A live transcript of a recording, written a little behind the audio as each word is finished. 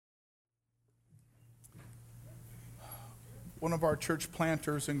One of our church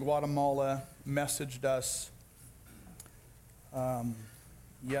planters in Guatemala messaged us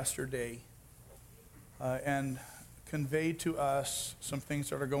yesterday and conveyed to us some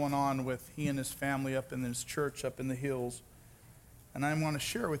things that are going on with he and his family up in his church up in the hills. And I want to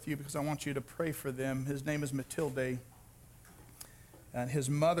share with you because I want you to pray for them. His name is Matilde. And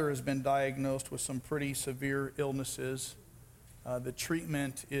his mother has been diagnosed with some pretty severe illnesses. The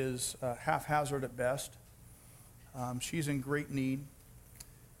treatment is haphazard at best. She's in great need.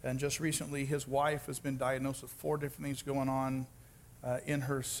 And just recently, his wife has been diagnosed with 4 different things going on in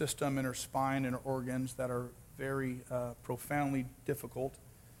her system, in her spine, in her organs that are very profoundly difficult.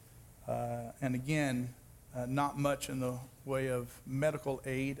 And again, not much in the way of medical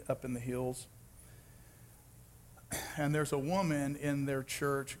aid up in the hills. And there's a woman in their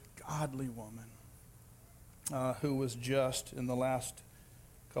church, godly woman, who was just in the last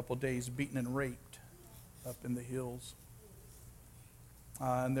couple days beaten and raped up in the hills.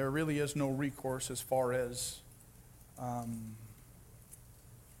 And there really is no recourse as far as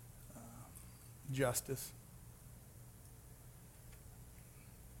justice.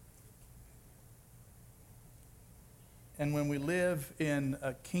 And when we live in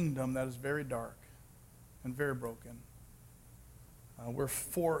a kingdom that is very dark and very broken, we're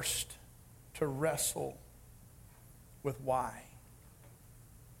forced to wrestle with why.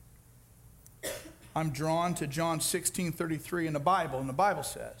 I'm drawn to John 16:33 in the Bible, and the Bible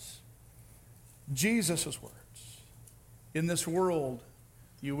says, Jesus' words, in this world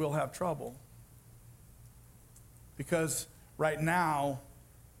you will have trouble. Because right now,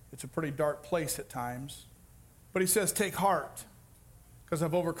 it's a pretty dark place at times. But he says, take heart, because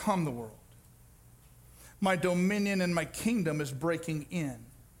I've overcome the world. My dominion and my kingdom is breaking in.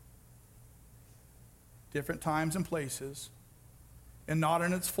 Different times and places, and not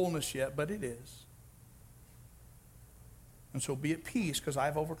in its fullness yet, but it is. And so be at peace, because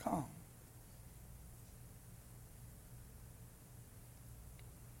I've overcome.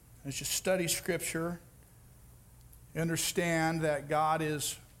 As you study Scripture, you understand that God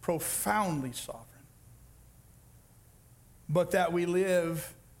is profoundly sovereign, but that we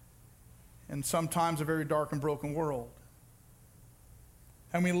live in sometimes a very dark and broken world.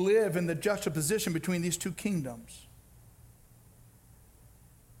 And we live in the juxtaposition between these two kingdoms.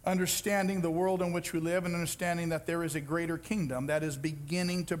 Understanding the world in which we live and understanding that there is a greater kingdom that is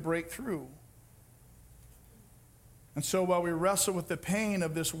beginning to break through. And so while we wrestle with the pain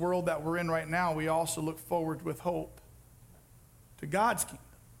of this world that we're in right now, we also look forward with hope to God's kingdom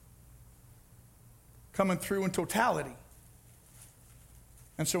coming through in totality.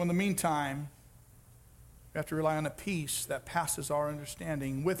 And so in the meantime, we have to rely on a peace that passes our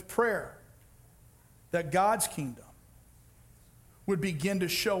understanding with prayer that God's kingdom would begin to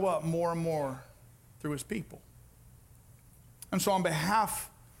show up more and more through his people. And so on behalf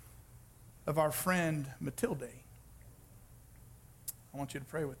of our friend Matilde, I want you to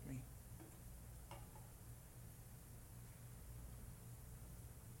pray with me.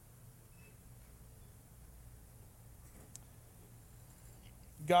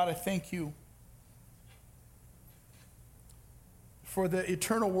 God, I thank you for the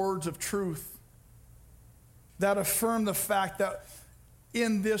eternal words of truth that affirm the fact that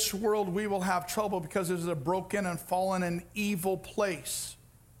in this world we will have trouble because it is a broken and fallen and evil place.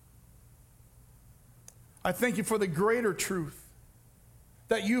 I thank you for the greater truth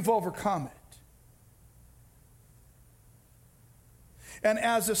that you've overcome it. And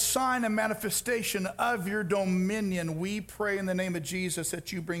as a sign and manifestation of your dominion, we pray in the name of Jesus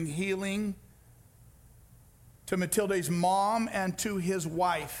that you bring healing to Matilde's mom and to his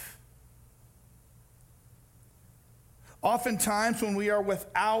wife. Oftentimes when we are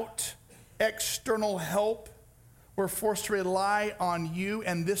without external help, we're forced to rely on you,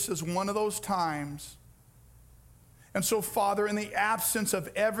 and this is one of those times. And so, Father, in the absence of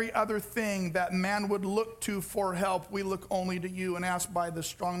every other thing that man would look to for help, we look only to you and ask by the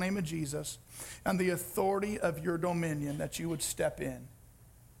strong name of Jesus and the authority of your dominion that you would step in.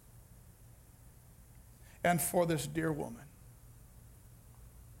 And for this dear woman,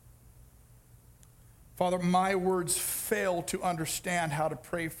 Father, my words fail to understand how to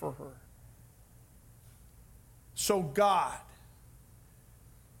pray for her. So God,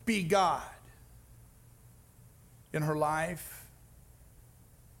 be God in her life,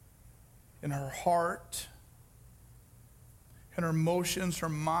 in her heart, in her emotions, her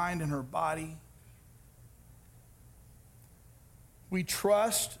mind, and her body. We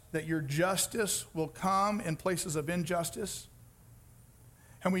trust that your justice will come in places of injustice.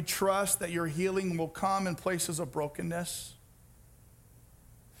 And we trust that your healing will come in places of brokenness.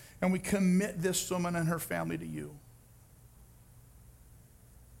 And we commit this woman and her family to you.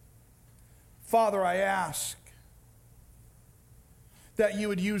 Father, I ask that you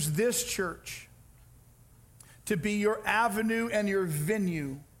would use this church to be your avenue and your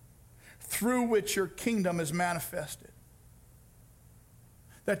venue through which your kingdom is manifested.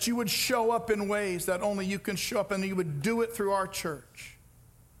 That you would show up in ways that only you can show up, and you would do it through our church.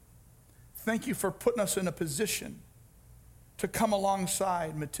 Thank you for putting us in a position to come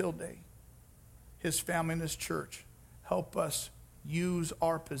alongside Matilde, his family, and his church. Help us use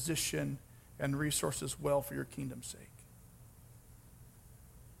our position and resources well for your kingdom's sake.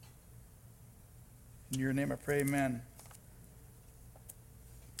 In your name I pray, amen.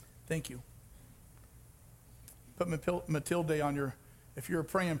 Thank you. Put Matilde on your, if you're a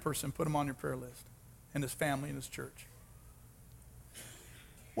praying person, put him on your prayer list, and his family and his church. I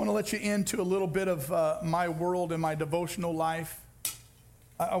want to let you into a little bit of my world and my devotional life.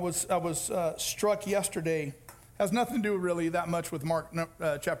 I was struck yesterday. Has nothing to do really that much with Mark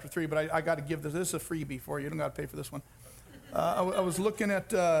chapter 3, but I got to give this. This is a freebie for you. You don't got to pay for this one. I was looking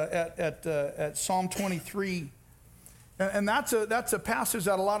at Psalm 23, and that's a passage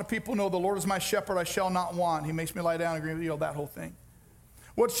that a lot of people know. The Lord is my shepherd; I shall not want. He makes me lie down and green, that whole thing.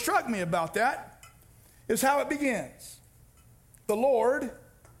 What struck me about that is how it begins. The Lord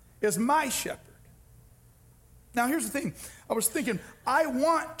is my shepherd. Now, here's the thing. I was thinking, I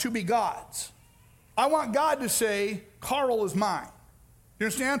want to be God's. I want God to say, Carl is mine. You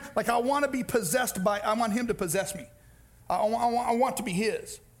understand? Like I want to be possessed by, I want him to possess me. I want to be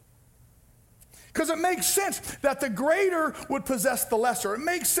his. Because it makes sense that the greater would possess the lesser. It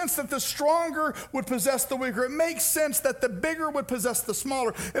makes sense that the stronger would possess the weaker. It makes sense that the bigger would possess the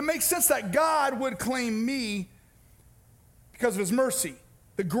smaller. It makes sense that God would claim me because of his mercy.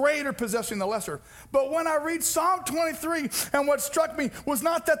 The greater possessing the lesser. But when I read Psalm 23, and what struck me was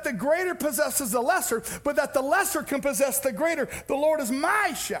not that the greater possesses the lesser, but that the lesser can possess the greater. The Lord is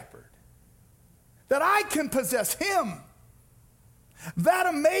my shepherd. That I can possess him. That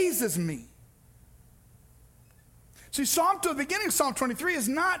amazes me. See, the beginning of Psalm 23 is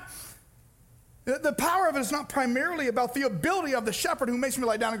not, the power of it is not primarily about the ability of the shepherd who makes me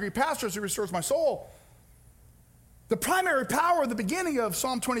lie down in green pastures, who restores my soul. The primary power of the beginning of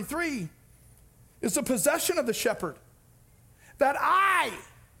Psalm 23 is the possession of the shepherd. That I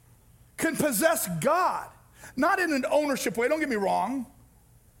can possess God, not in an ownership way, don't get me wrong,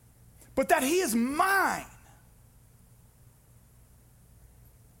 but that he is mine.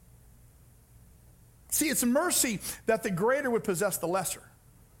 See, it's mercy that the greater would possess the lesser,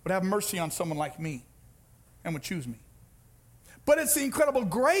 would have mercy on someone like me and would choose me. But it's the incredible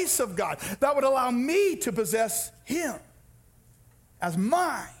grace of God that would allow me to possess him as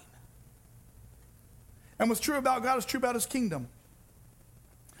mine. And what's true about God is true about his kingdom.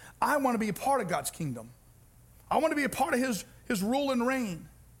 I want to be a part of God's kingdom. I want to be a part of his rule and reign.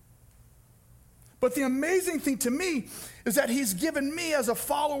 But the amazing thing to me is that he's given me as a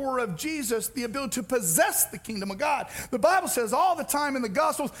follower of Jesus the ability to possess the kingdom of God. The Bible says all the time in the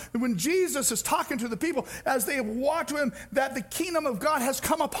Gospels that when Jesus is talking to the people as they have walked with him, that the kingdom of God has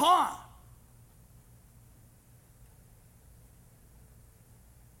come upon.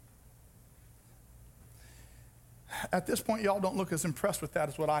 At this point, y'all don't look as impressed with that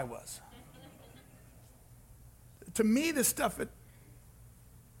as what I was. To me, this stuff,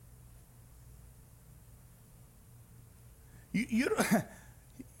 you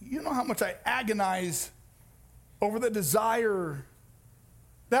know how much I agonize over the desire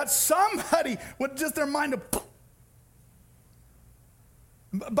that somebody would just their mind to,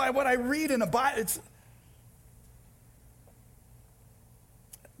 by what I read in a Bible. It's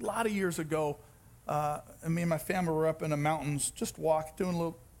a lot of years ago. Me and my family were up in the mountains, just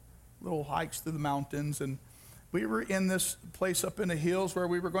doing little hikes through the mountains, and we were in this place up in the hills where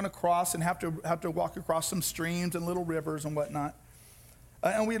we were going to cross and have to walk across some streams and little rivers and whatnot.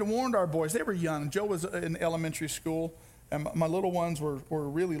 And we had warned our boys. They were young. Joe was in elementary school, and my little ones were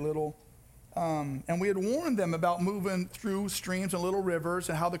really little. And we had warned them about moving through streams and little rivers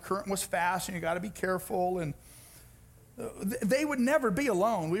and how the current was fast and you got to be careful. And they would never be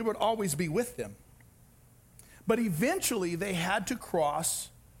alone. We would always be with them. But eventually we had to cross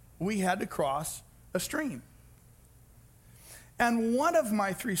a stream. And one of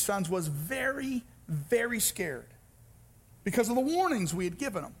my three sons was very, very scared because of the warnings we had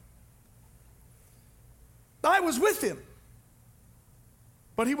given him. I was with him,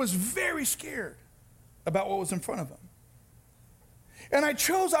 but he was very scared about what was in front of him. And I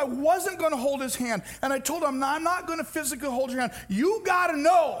wasn't going to hold his hand. And I told him, I'm not going to physically hold your hand. You got to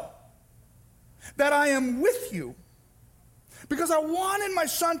know that I am with you because I wanted my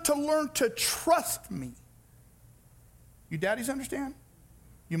son to learn to trust me. You daddies understand?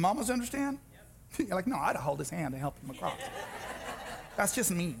 You mamas understand? Yep. You're like, no, I'd hold his hand and help him across. That's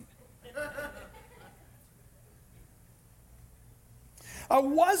just mean. I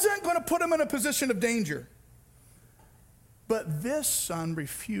wasn't going to put him in a position of danger. But this son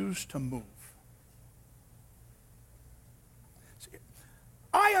refused to move. See,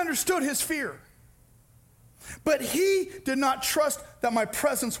 I understood his fear. But he did not trust that my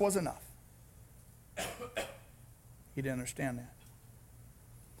presence was enough. He didn't understand that.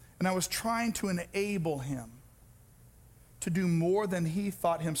 And I was trying to enable him to do more than he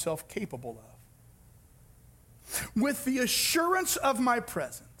thought himself capable of. With the assurance of my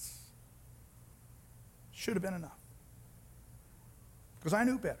presence, should have been enough. Because I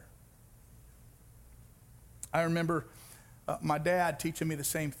knew better. I remember my dad teaching me the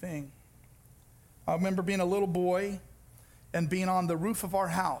same thing. I remember being a little boy and being on the roof of our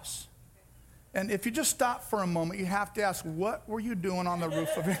house. And if you just stop for a moment, you have to ask, what were you doing on the roof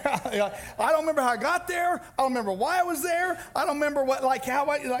of your house? I don't remember how I got there. I don't remember why I was there. I don't remember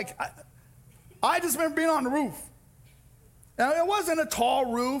I just remember being on the roof. Now, it wasn't a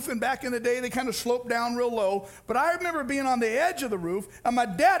tall roof, and back in the day, they kind of sloped down real low. But I remember being on the edge of the roof, and my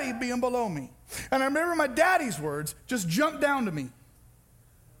daddy being below me. And I remember my daddy's words just jumped down to me.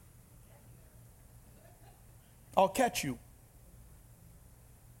 I'll catch you.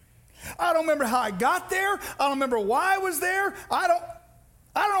 I don't remember how I got there. I don't remember why I was there. I don't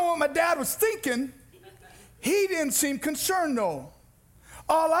know what my dad was thinking. He didn't seem concerned, though.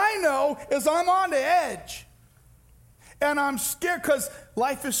 All I know is I'm on the edge. And I'm scared because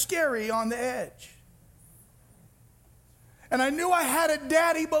life is scary on the edge. And I knew I had a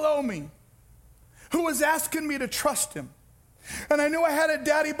daddy below me who was asking me to trust him. And I knew I had a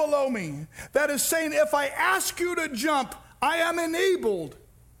daddy below me that is saying, if I ask you to jump, I am enabled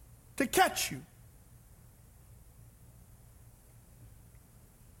to catch you.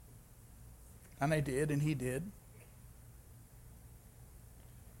 And I did, and he did.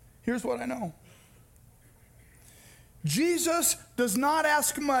 Here's what I know. Jesus does not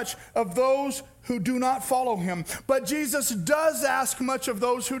ask much of those who do not follow him, but Jesus does ask much of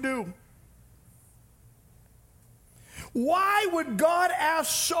those who do. Why would God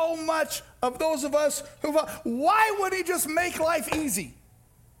ask so much of those of us who follow? Why would he just make life easy?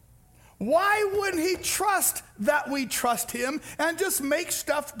 Why wouldn't he trust that we trust him and just make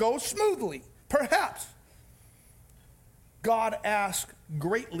stuff go smoothly? Perhaps God asks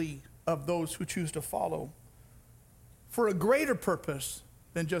greatly of those who choose to follow for a greater purpose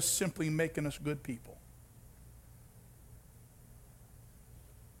than just simply making us good people.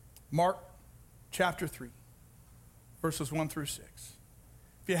 Mark chapter 3, verses 1 through 6.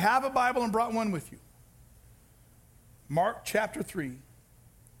 If you have a Bible and brought one with you, Mark chapter 3,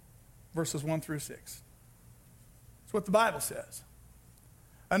 verses 1 through 6. That's what the Bible says.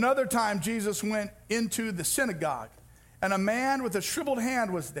 Another time Jesus went into the synagogue, and a man with a shriveled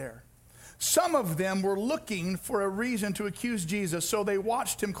hand was there. Some of them were looking for a reason to accuse Jesus, so they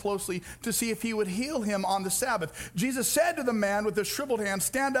watched him closely to see if he would heal him on the Sabbath. Jesus said to the man with the shriveled hand,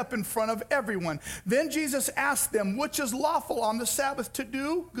 "Stand up in front of everyone." Then Jesus asked them, "Which is lawful on the Sabbath, to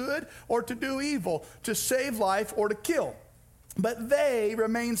do good or to do evil, to save life or to kill?" But they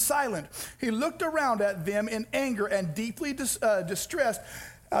remained silent. He looked around at them in anger and deeply distressed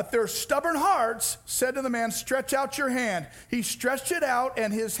at their stubborn hearts, said to the man, "Stretch out your hand." He stretched it out,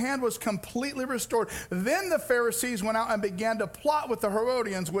 and his hand was completely restored. Then the Pharisees went out and began to plot with the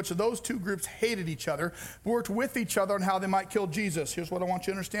Herodians, which those two groups hated each other, worked with each other on how they might kill Jesus. Here's what I want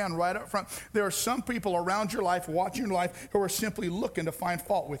you to understand right up front. There are some people around your life, watching your life, who are simply looking to find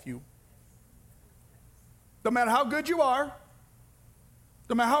fault with you. No matter how good you are,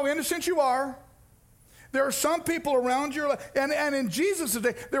 no matter how innocent you are, there are some people around your life, and in Jesus'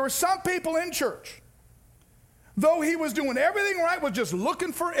 day, there were some people in church, though he was doing everything right, was just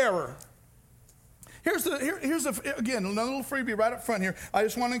looking for error. Here's again, another little freebie right up front here. I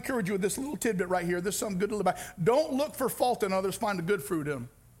just want to encourage you with this little tidbit right here. This is something good to live by. Don't look for fault in others, find a good fruit in them.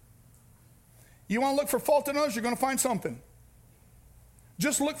 You want to look for fault in others, you're going to find something.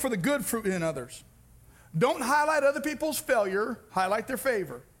 Just look for the good fruit in others. Don't highlight other people's failure, highlight their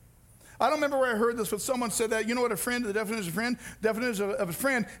favor. I don't remember where I heard this, but someone said that, you know what the definition of a friend? The definition of a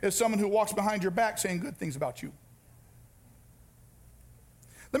friend is someone who walks behind your back saying good things about you.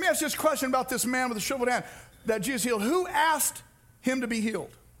 Let me ask you this question about this man with the shriveled hand that Jesus healed. Who asked him to be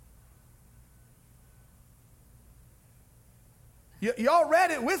healed? Y'all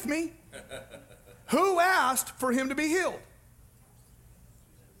read it with me. Who asked for him to be healed?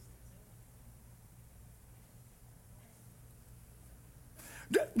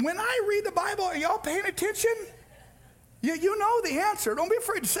 When I read the Bible, are y'all paying attention? You know the answer. Don't be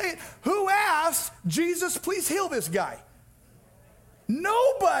afraid to say it. Who asked Jesus, please heal this guy?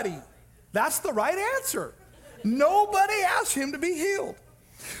 Nobody. That's the right answer. Nobody asked him to be healed.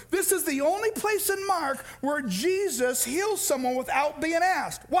 This is the only place in Mark where Jesus heals someone without being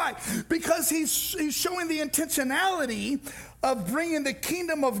asked. Why? Because he's showing the intentionality of bringing the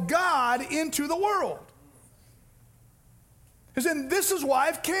kingdom of God into the world. He's saying, this is why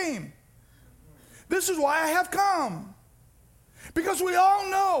I've came. This is why I have come. Because we all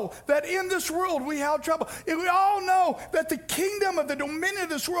know that in this world we have trouble. And we all know that the kingdom of the dominion of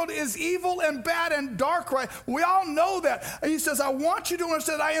this world is evil and bad and dark, right? We all know that. And he says, I want you to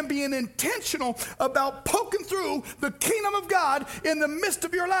understand that I am being intentional about poking through the kingdom of God in the midst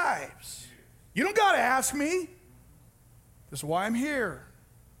of your lives. You don't got to ask me. This is why I'm here.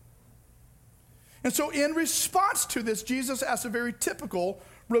 And so in response to this, Jesus asks a very typical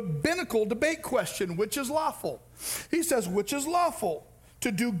rabbinical debate question, which is lawful? He says, which is lawful?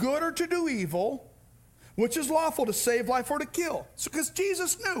 To do good or to do evil? Which is lawful, to save life or to kill? So, because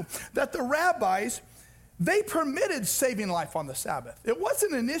Jesus knew that the rabbis, they permitted saving life on the Sabbath. It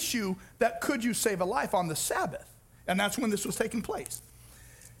wasn't an issue that could you save a life on the Sabbath? And that's when this was taking place.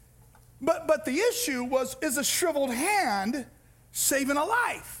 But the issue was, is a shriveled hand saving a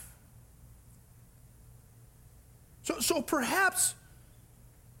life? So perhaps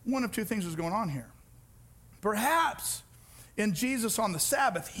one of two things is going on here. Perhaps in Jesus on the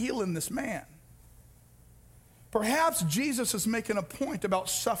Sabbath healing this man, perhaps Jesus is making a point about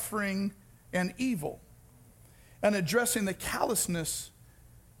suffering and evil and addressing the callousness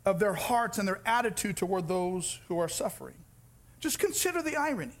of their hearts and their attitude toward those who are suffering. Just consider the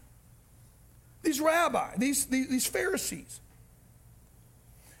irony. These rabbis, these Pharisees,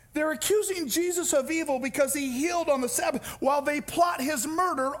 they're accusing Jesus of evil because he healed on the Sabbath while they plot his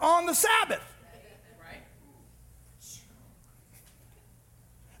murder on the Sabbath.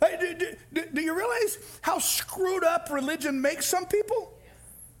 Right? Hey, do you realize how screwed up religion makes some people?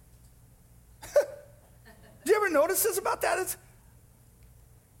 Do you ever notice this about that?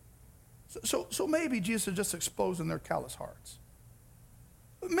 So maybe Jesus is just exposing their callous hearts.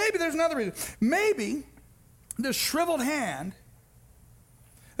 Maybe there's another reason. Maybe the shriveled hand.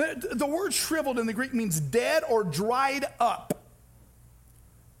 The word shriveled in the Greek means dead or dried up.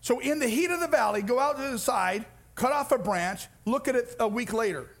 So in the heat of the valley, go out to the side, cut off a branch, look at it a week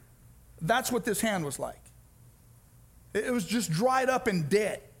later. That's what this hand was like. It was just dried up and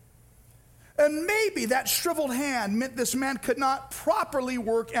dead. And maybe that shriveled hand meant this man could not properly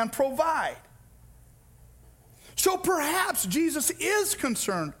work and provide. So perhaps Jesus is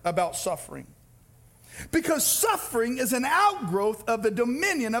concerned about suffering. Because suffering is an outgrowth of the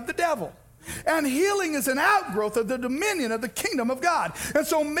dominion of the devil. And healing is an outgrowth of the dominion of the kingdom of God. And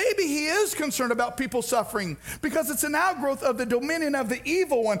so maybe he is concerned about people suffering because it's an outgrowth of the dominion of the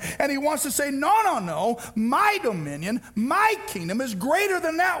evil one. And he wants to say, no, my dominion, my kingdom is greater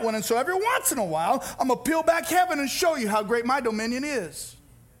than that one. And so every once in a while, I'm going to peel back heaven and show you how great my dominion is.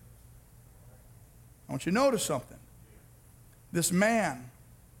 I want you to notice something. This man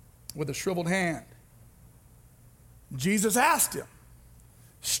with a shriveled hand, Jesus asked him,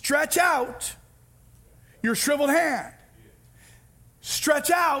 stretch out your shriveled hand.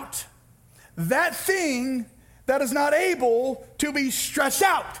 Stretch out that thing that is not able to be stretched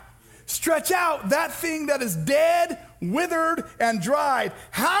out. Stretch out that thing that is dead, withered, and dried.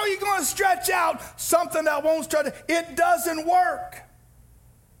 How are you going to stretch out something that won't stretch? It doesn't work.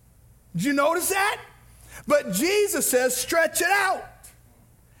 Did you notice that? But Jesus says, stretch it out.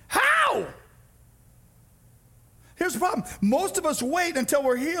 How? Here's the problem. Most of us wait until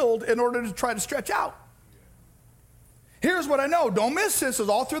we're healed in order to try to stretch out. Here's what I know. Don't miss this. It's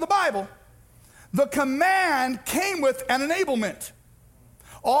all through the Bible. The command came with an enablement.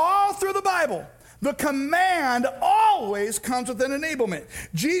 All through the Bible. The command always comes with an enablement.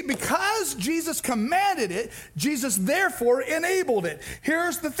 Because Jesus commanded it, Jesus therefore enabled it.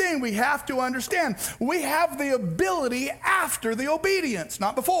 Here's the thing we have to understand. We have the ability after the obedience,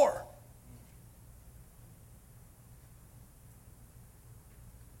 not before.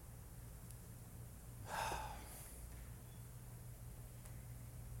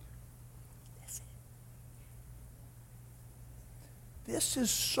 This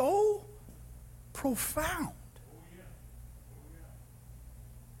is so profound.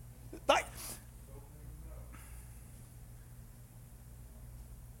 Like,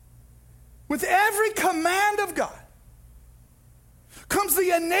 with every command of God comes the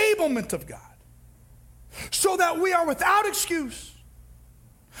enablement of God, so that we are without excuse.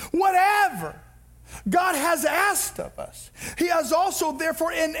 Whatever God has asked of us, He has also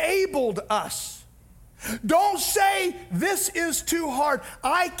therefore enabled us. Don't say, this is too hard.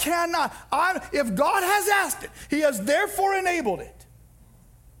 I cannot. If God has asked it, he has therefore enabled it.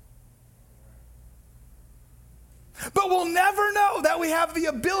 But we'll never know that we have the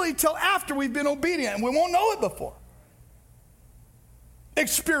ability till after we've been obedient, and we won't know it before.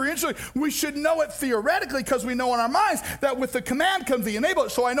 Experientially, we should know it theoretically because we know in our minds that with the command comes the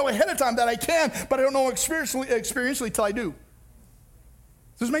enabler. So I know ahead of time that I can, but I don't know experientially till I do.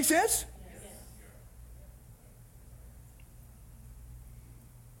 Does this make sense? Yes.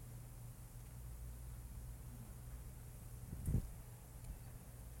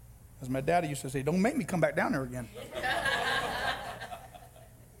 As my daddy used to say, don't make me come back down there again.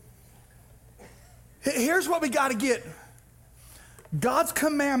 Here's what we got to get. God's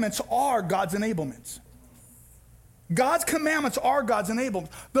commandments are God's enablements. God's commandments are God's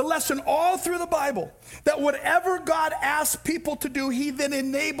enablements. The lesson all through the Bible, that whatever God asks people to do, he then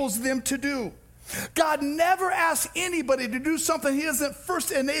enables them to do. God never asks anybody to do something he doesn't first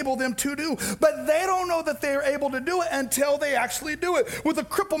enable them to do. But they don't know that they are able to do it until they actually do it. With a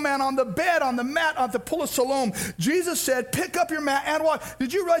crippled man on the bed, on the mat, on the pool of Siloam, Jesus said, pick up your mat and walk.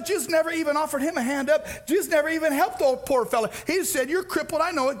 Did you realize Jesus never even offered him a hand up? Jesus never even helped the poor fella. He said, you're crippled,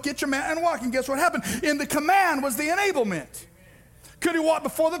 I know it, get your mat and walk. And guess what happened? In the command was the enablement. Could he walk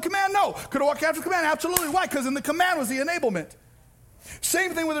before the command? No. Could he walk after the command? Absolutely. Why? Because in the command was the enablement.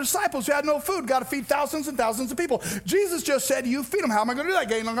 Same thing with the disciples who had no food, got to feed thousands and thousands of people. Jesus just said, you feed them. How am I going to do that?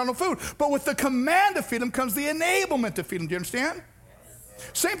 They ain't got no food. But with the command to feed them comes the enablement to feed them. Do you understand?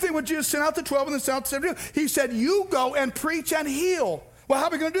 Same thing with Jesus sent out the 12 and then sent out the 72. He said, you go and preach and heal. Well, how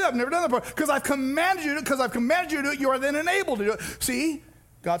are we going to do that? I've never done that before. Because I've commanded you to do it. You are then enabled to do it. See,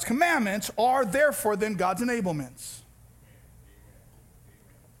 God's commandments are therefore then God's enablements.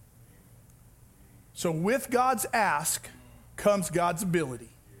 So with God's ask comes God's ability.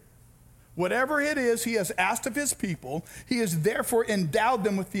 Whatever it is he has asked of his people, he has therefore endowed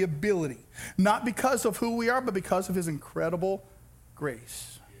them with the ability. Not because of who we are, but because of his incredible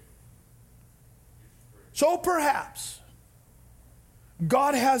grace. So perhaps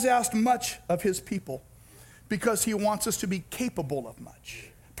God has asked much of his people because he wants us to be capable of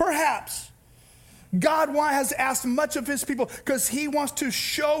much. Perhaps God has asked much of his people because he wants to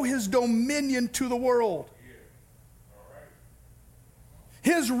show his dominion to the world.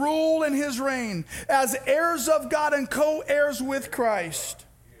 His rule and his reign as heirs of God and co-heirs with Christ.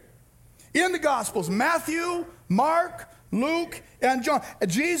 In the Gospels, Matthew, Mark, Luke, and John,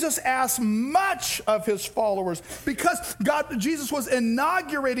 Jesus asked much of his followers because Jesus was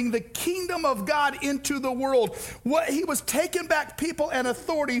inaugurating the kingdom of God into the world. He was taking back people and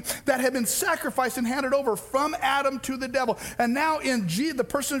authority that had been sacrificed and handed over from Adam to the devil. And now in the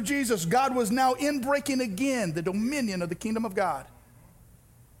person of Jesus, God was now inbreaking again the dominion of the kingdom of God.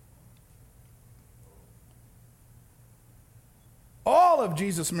 All of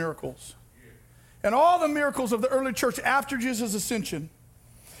Jesus' miracles and all the miracles of the early church after Jesus' ascension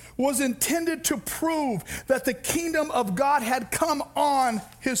was intended to prove that the kingdom of God had come on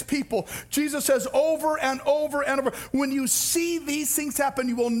his people. Jesus says over and over and over, when you see these things happen,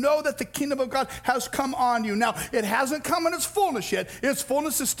 you will know that the kingdom of God has come on you. Now, it hasn't come in its fullness yet. Its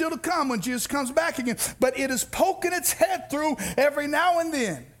fullness is still to come when Jesus comes back again. But it is poking its head through every now and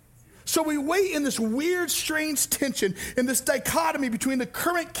then. So we wait in this weird, strange tension, in this dichotomy between the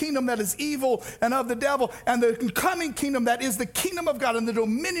current kingdom that is evil and of the devil and the coming kingdom that is the kingdom of God and the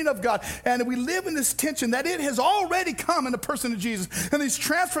dominion of God. And we live in this tension that it has already come in the person of Jesus. And he's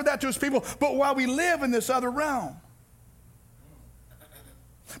transferred that to his people, but while we live in this other realm.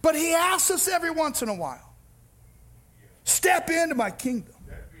 But he asks us every once in a while, step into my kingdom.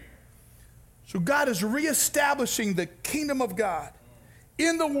 So God is reestablishing the kingdom of God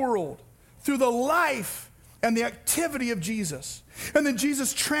in the world through the life and the activity of Jesus. And then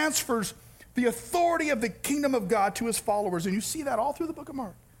Jesus transfers the authority of the kingdom of God to his followers. And you see that all through the book of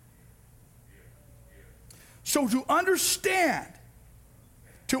Mark. So to understand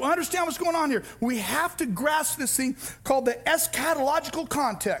what's going on here, we have to grasp this thing called the eschatological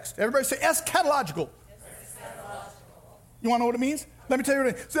context. Everybody say eschatological. You want to know what it means? Let me tell you what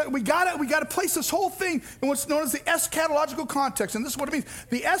it means. So we gotta place this whole thing in what's known as the eschatological context. And this is what it means.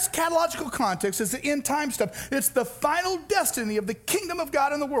 The eschatological context is the end time stuff. It's the final destiny of the kingdom of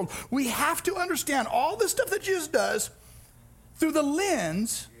God in the world. We have to understand all the stuff that Jesus does through the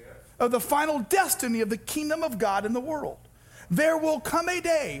lens of the final destiny of the kingdom of God in the world. There will come a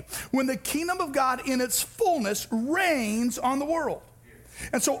day when the kingdom of God in its fullness reigns on the world.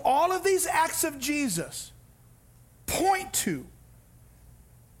 And so all of these acts of Jesus point to,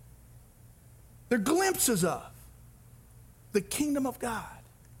 they're glimpses of the kingdom of God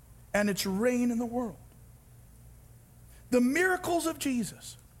and its reign in the world. The miracles of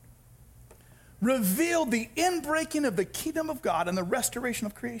Jesus revealed the inbreaking of the kingdom of God and the restoration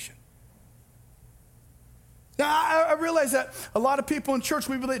of creation. Now, I realize that a lot of people in church,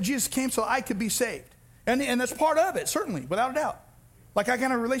 we believe Jesus came so I could be saved. And that's part of it, certainly, without a doubt. Like I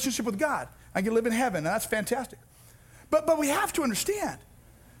can have a relationship with God. I can live in heaven, and that's fantastic. But we have to understand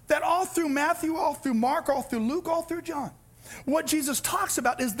that all through Matthew, all through Mark, all through Luke, all through John, what Jesus talks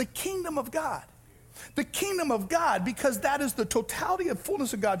about is the kingdom of God. The kingdom of God, because that is the totality of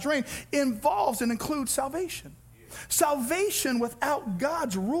fullness of God's reign, involves and includes salvation. Salvation without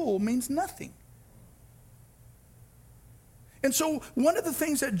God's rule means nothing. And so one of the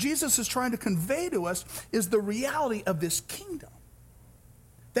things that Jesus is trying to convey to us is the reality of this kingdom,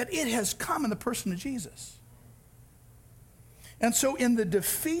 that it has come in the person of Jesus. And so in the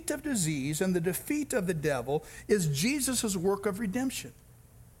defeat of disease and the defeat of the devil is Jesus' work of redemption.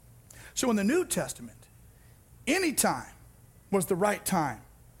 So in the New Testament, any time was the right time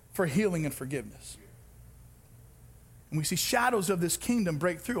for healing and forgiveness. And we see shadows of this kingdom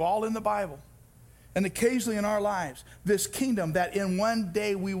break through all in the Bible. And occasionally in our lives, this kingdom that in one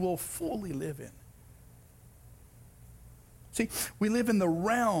day we will fully live in. See, we live in the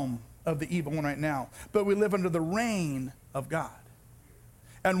realm of the evil one right now, but we live under the reign of God.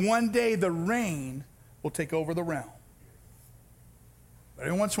 And one day the reign will take over the realm. But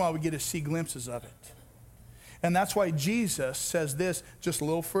every once in a while we get to see glimpses of it. And that's why Jesus says this just a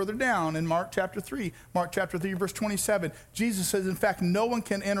little further down in Mark chapter 3. Mark chapter 3, verse 27. Jesus says, in fact, no one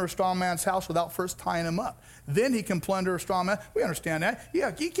can enter a strong man's house without first tying him up. Then he can plunder a strong man. We understand that.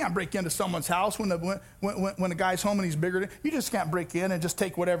 Yeah, you can't break into someone's house when the guy's home and he's bigger. You just can't break in and just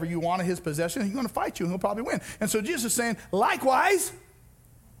take whatever you want of his possession. He's going to fight you and he'll probably win. And so Jesus is saying, likewise,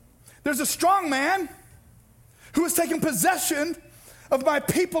 there's a strong man who has taken possession of my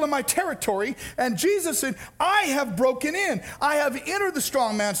people and my territory. And Jesus said, I have broken in. I have entered the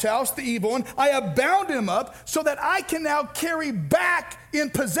strong man's house, the evil one. I have bound him up so that I can now carry back in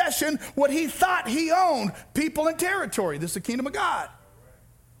possession what he thought he owned, people and territory. This is the kingdom of God.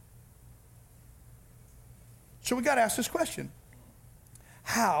 So we got to ask this question.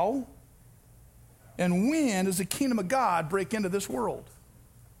 How and when does the kingdom of God break into this world?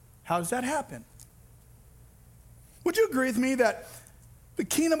 How does that happen? Would you agree with me that the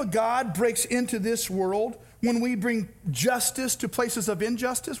kingdom of God breaks into this world when we bring justice to places of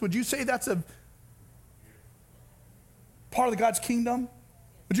injustice? Would you say that's a part of God's kingdom?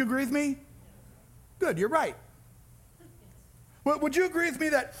 Would you agree with me? Good, you're right. Would you agree with me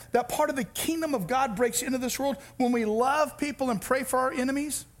that part of the kingdom of God breaks into this world when we love people and pray for our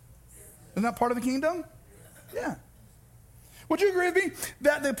enemies? Isn't that part of the kingdom? Yeah. Would you agree with me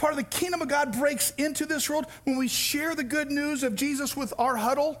that the part of the kingdom of God breaks into this world when we share the good news of Jesus with our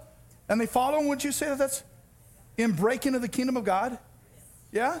huddle and they follow him? Would you say that that's in breaking of the kingdom of God?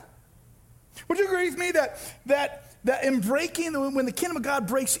 Yeah? Would you agree with me that in breaking, when the kingdom of God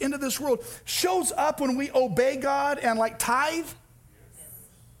breaks into this world, shows up when we obey God and like tithe?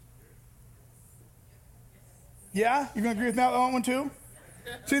 Yeah? You're going to agree with that one too?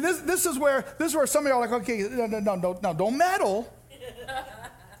 See, this is where some of y'all are like, okay, no, don't meddle.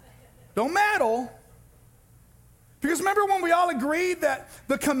 Don't meddle. Because remember when we all agreed that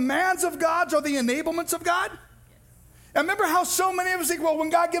the commands of God are the enablements of God? And remember how so many of us think, well,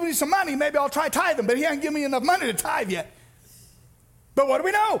 when God gives me some money, maybe I'll try tithing, but he hasn't given me enough money to tithe yet. But what do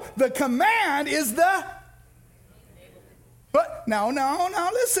we know? The command is the... But now,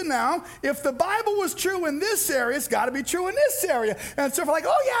 listen now. If the Bible was true in this area, it's got to be true in this area. And so if we're like,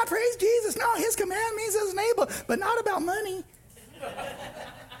 oh yeah, praise Jesus. No, his command means his neighbor, but not about money.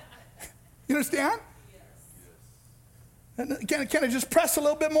 You understand? Yes. Can I just press a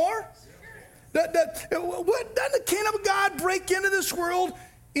little bit more? Doesn't the kingdom of God break into this world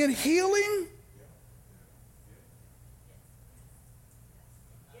in healing?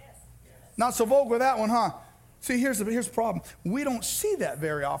 Not so vogue with that one, huh? See, here's the problem. We don't see that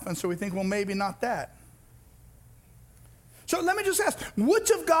very often, so we think, well, maybe not that. So let me just ask, which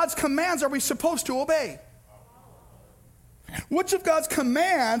of God's commands are we supposed to obey? Which of God's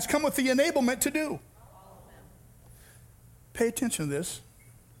commands come with the enablement to do? Pay attention to this.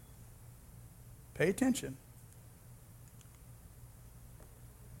 Pay attention.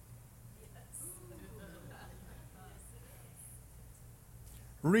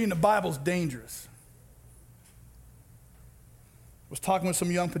 Reading the Bible is dangerous. I was talking with some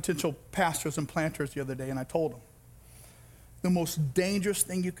young potential pastors and planters the other day, and I told them, the most dangerous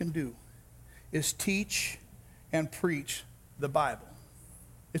thing you can do is teach and preach the Bible.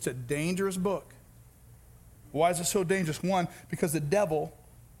 It's a dangerous book. Why is it so dangerous? One, because the devil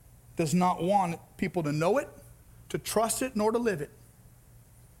does not want people to know it, to trust it nor to live it.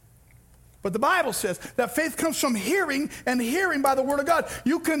 But the Bible says that faith comes from hearing, and hearing by the word of God.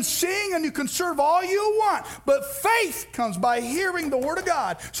 You can sing and you can serve all you want, but faith comes by hearing the word of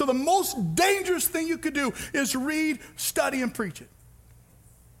God. So the most dangerous thing you could do is read, study, and preach it.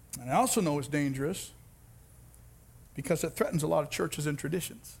 And I also know it's dangerous because it threatens a lot of churches and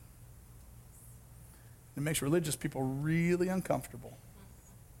traditions. It makes religious people really uncomfortable.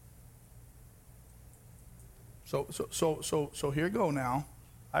 So here you go now.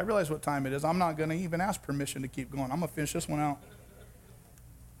 I realize what time it is. I'm not going to even ask permission to keep going. I'm going to finish this one out.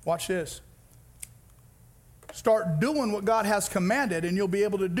 Watch this. Start doing what God has commanded, and you'll be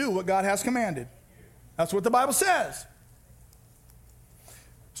able to do what God has commanded. That's what the Bible says.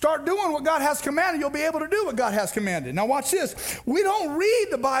 Start doing what God has commanded, you'll be able to do what God has commanded. Now watch this. We don't read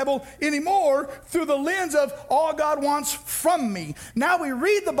the Bible anymore through the lens of all God wants from me. Now we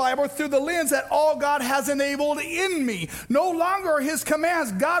read the Bible through the lens that all God has enabled in me. No longer are his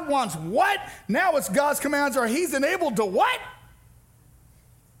commands God wants what? Now it's God's commands are he's enabled to what?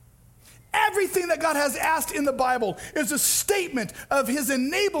 Everything that God has asked in the Bible is a statement of his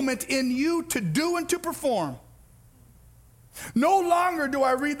enablement in you to do and to perform. No longer do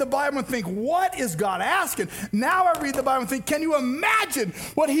I read the Bible and think, what is God asking? Now I read the Bible and think, can you imagine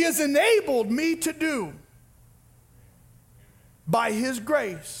what he has enabled me to do? By his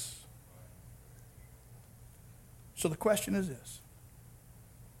grace. So the question is this.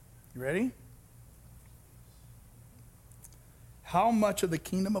 You ready? How much of the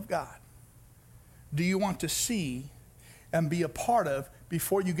kingdom of God do you want to see and be a part of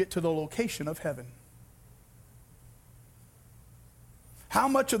before you get to the location of heaven? How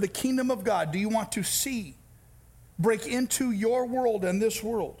much of the kingdom of God do you want to see break into your world and this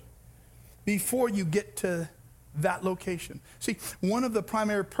world before you get to that location? See, one of the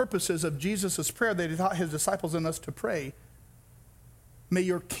primary purposes of Jesus' prayer that he taught his disciples and us to pray, may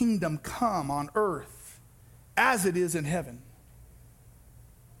your kingdom come on earth as it is in heaven,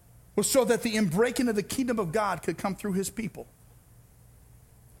 was so that the inbreaking of the kingdom of God could come through his people.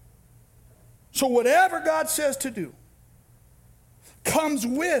 So whatever God says to do comes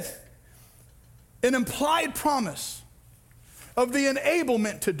with an implied promise of the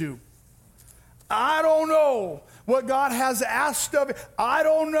enablement to do. I don't know what God has asked of you. I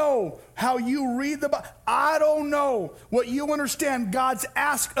don't know how you read the Bible. I don't know what you understand God's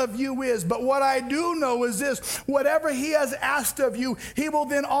ask of you is. But what I do know is this. Whatever he has asked of you, he will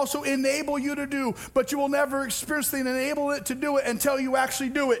then also enable you to do. But you will never experience the enablement to do it until you actually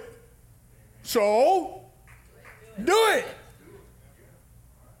do it. So, do it.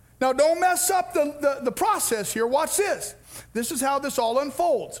 Now, don't mess up the process here. Watch this. This is how this all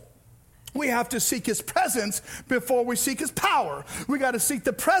unfolds. We have to seek his presence before we seek his power. We got to seek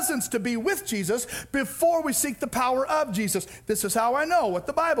the presence to be with Jesus before we seek the power of Jesus. This is how I know what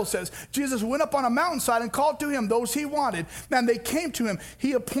the Bible says. Jesus went up on a mountainside and called to him those he wanted, and they came to him.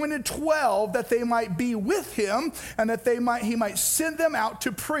 He appointed 12 that they might be with him, and that he might send them out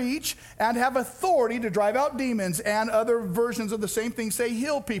to preach and have authority to drive out demons, and other versions of the same thing say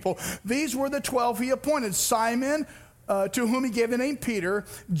heal people. These were the 12 he appointed: Simon, to whom he gave the name Peter,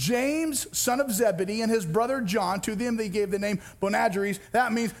 James, son of Zebedee, and his brother John. To them they gave the name Boanerges.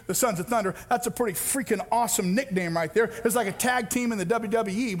 That means the sons of thunder. That's a pretty freaking awesome nickname right there. It's like a tag team in the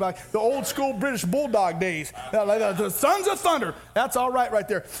WWE, like the old school British Bulldog days. The sons of thunder. That's all right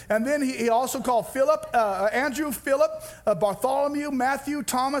there. And then he also called Philip, Andrew, Philip, Bartholomew, Matthew,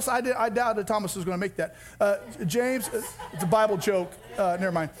 Thomas. I doubted Thomas was going to make that. James, it's a Bible joke.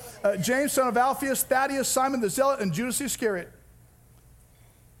 Never mind. James, son of Alphaeus, Thaddeus, Simon the Zealot, and Judas Iscariot.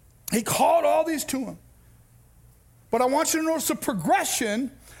 He called all these to him. But I want you to notice the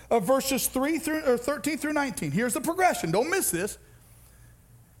progression of verses 13 through 19. Here's the progression. Don't miss this.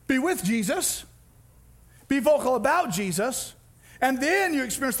 Be with Jesus. Be vocal about Jesus. And then you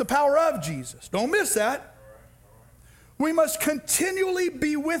experience the power of Jesus. Don't miss that. We must continually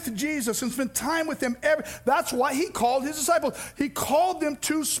be with Jesus and spend time with him. That's why he called his disciples. He called them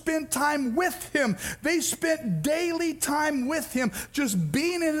to spend time with him. They spent daily time with him, just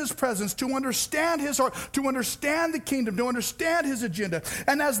being in his presence, to understand his heart, to understand the kingdom, to understand his agenda.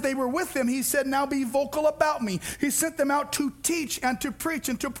 And as they were with him, he said, now be vocal about me. He sent them out to teach and to preach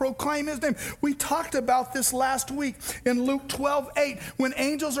and to proclaim his name. We talked about this last week in Luke 12:8, when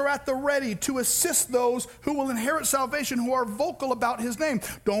angels are at the ready to assist those who will inherit salvation, who are vocal about his name.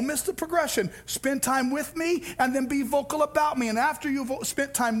 Don't miss the progression. Spend time with me and then be vocal about me. And after you've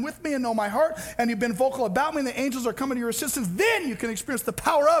spent time with me and know my heart and you've been vocal about me and the angels are coming to your assistance, then you can experience the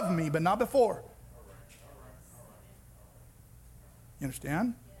power of me, but not before. You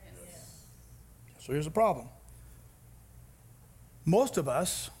understand? Yes. So here's the problem. Most of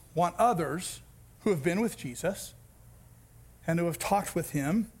us want others who have been with Jesus and who have talked with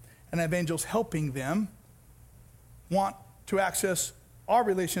him and have angels helping them want to access our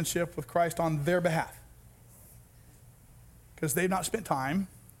relationship with Christ on their behalf. Because they've not spent time,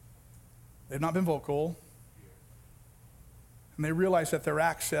 they've not been vocal, and they realize that their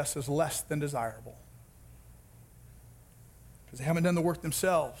access is less than desirable. Because they haven't done the work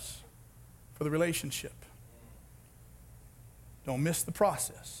themselves for the relationship. Don't miss the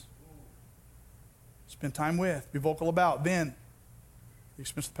process. Spend time with, be vocal about, then the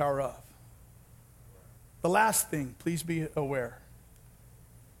expense of the power of. The last thing, please be aware.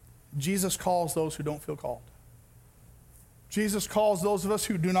 Jesus calls those who don't feel called. Jesus calls those of us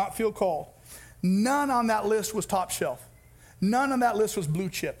who do not feel called. None on that list was top shelf. None on that list was blue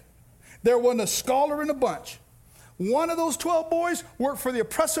chip. There wasn't a scholar in a bunch. One of those 12 boys worked for the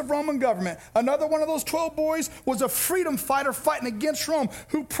oppressive Roman government. Another one of those 12 boys was a freedom fighter fighting against Rome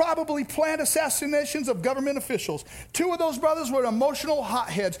who probably planned assassinations of government officials. Two of those brothers were emotional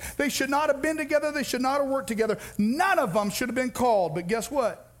hotheads. They should not have been together. They should not have worked together. None of them should have been called. But guess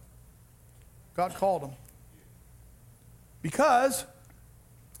what? God called them. Because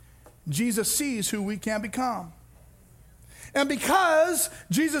Jesus sees who we can become. And because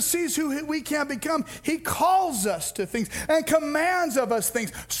Jesus sees who we can become, he calls us to things and commands of us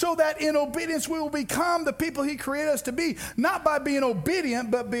things so that in obedience we will become the people he created us to be, not by being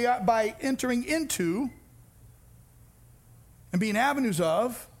obedient, but by entering into and being avenues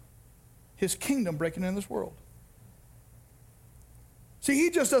of his kingdom breaking in this world. See, he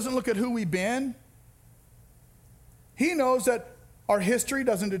just doesn't look at who we've been. He knows that our history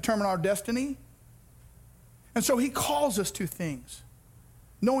doesn't determine our destiny. And so he calls us to things,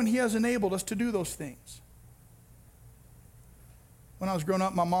 knowing he has enabled us to do those things. When I was growing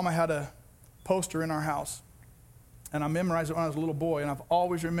up, my mama had a poster in our house. And I memorized it when I was a little boy, and I've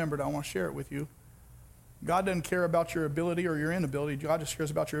always remembered it. I want to share it with you. God doesn't care about your ability or your inability. God just cares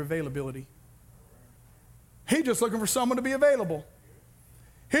about your availability. He's just looking for someone to be available.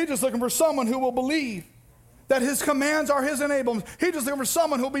 He's just looking for someone who will believe that his commands are his enablements. He's just looking for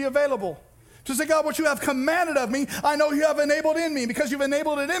someone who will be available. To say, God, what you have commanded of me, I know you have enabled in me. Because you've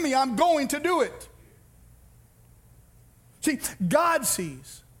enabled it in me, I'm going to do it. See, God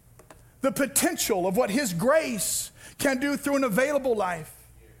sees the potential of what his grace can do through an available life.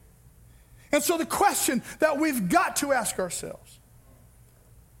 And so the question that we've got to ask ourselves,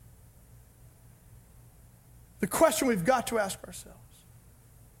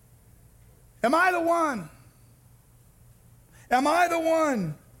 am I the one? Am I the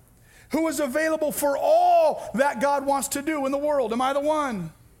one who is available for all that God wants to do in the world? Am I the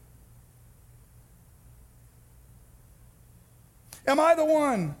one? Am I the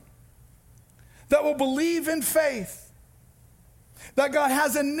one that will believe in faith that God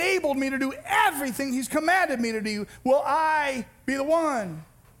has enabled me to do everything he's commanded me to do? Will I be the one?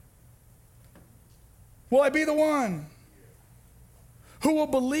 Will I be the one who will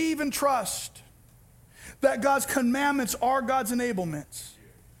believe and trust that God's commandments are God's enablements?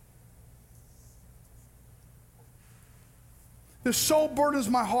 This so burdens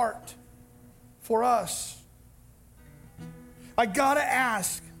my heart for us. I gotta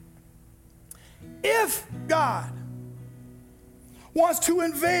ask, if God wants to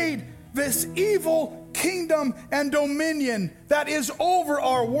invade this evil kingdom and dominion that is over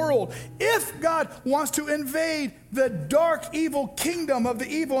our world, if God wants to invade the dark evil kingdom of the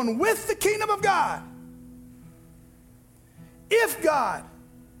evil one with the kingdom of God, if God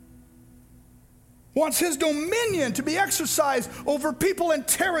wants his dominion to be exercised over people and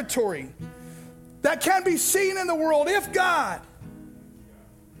territory that can be seen in the world, if God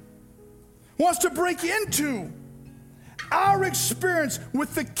wants to break into our experience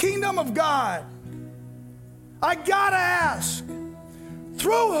with the kingdom of God, I gotta ask,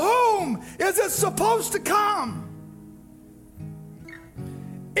 through whom is it supposed to come?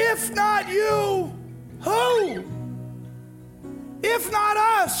 If not you, who? If not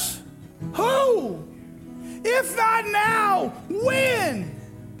us, who? If not now, when?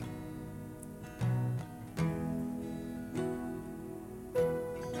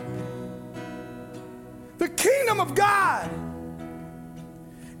 The kingdom of God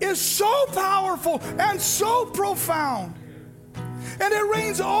is so powerful and so profound, and it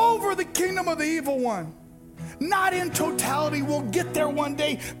reigns over the kingdom of the evil one. Not in totality, we'll get there one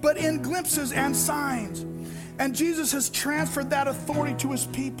day, but in glimpses and signs. And Jesus has transferred that authority to his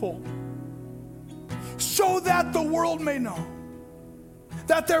people so that the world may know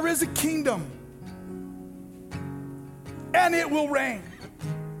that there is a kingdom and it will reign.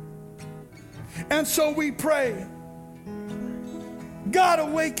 And so we pray, God,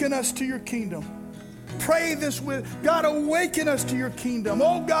 awaken us to your kingdom. Pray this with God, awaken us to your kingdom.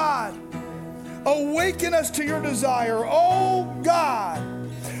 Oh God, awaken us to your desire. Oh God,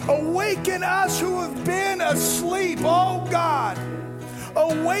 awaken us who have been asleep. Oh God,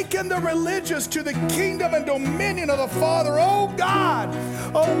 awaken the religious to the kingdom and dominion of the Father. Oh God,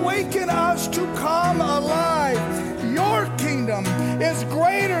 awaken us to come alive. Your kingdom is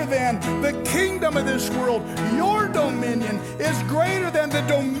greater than the kingdom of this world. Your dominion is greater than the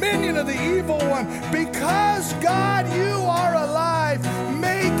dominion of the evil one. Because, God, you are alive.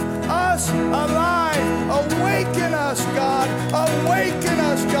 Make us alive. Awaken us